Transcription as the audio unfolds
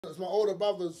It's my older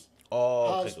brother's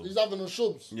house. Okay. He's having a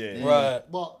Shoobs. Yeah. Right.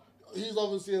 But he's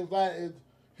obviously invited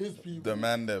his people. The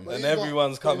man them. But And he's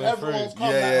everyone's coming everyone's through.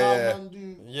 come Yeah, like yeah, how yeah. man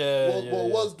do Yeah,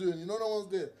 what was doing. You know, no one's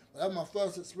there. That was my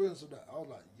first experience of that. I was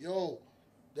like, yo,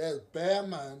 there's bear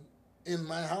man in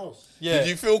my house. Yeah. Did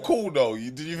you feel cool though?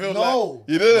 Did you feel No. like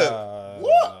you didn't?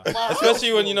 What? My Especially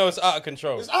house, when you know it's out of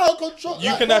control. it's out of control. You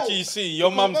Like, can no, actually see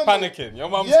your mum's remember- panicking. Your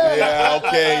mum's Yeah,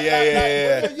 okay,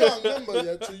 yeah. When you're young,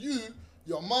 remember, to you,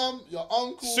 your mum, your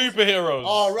uncle. Superheroes.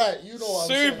 All right, you know what I'm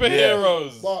saying.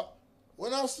 Superheroes. But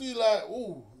when I see like,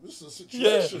 ooh, this is a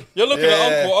Yeah. situation. You're looking Yeah.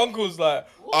 at Uncle. Uncle's like,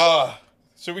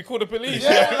 should we call the police?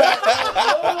 Yeah, like,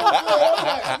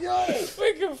 yo,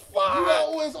 Freaking fuck. you are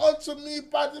always on to me,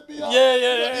 bad to be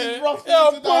Yeah. These rough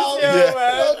Yo, things in the house. pussy,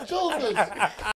 man. Yo, jokers.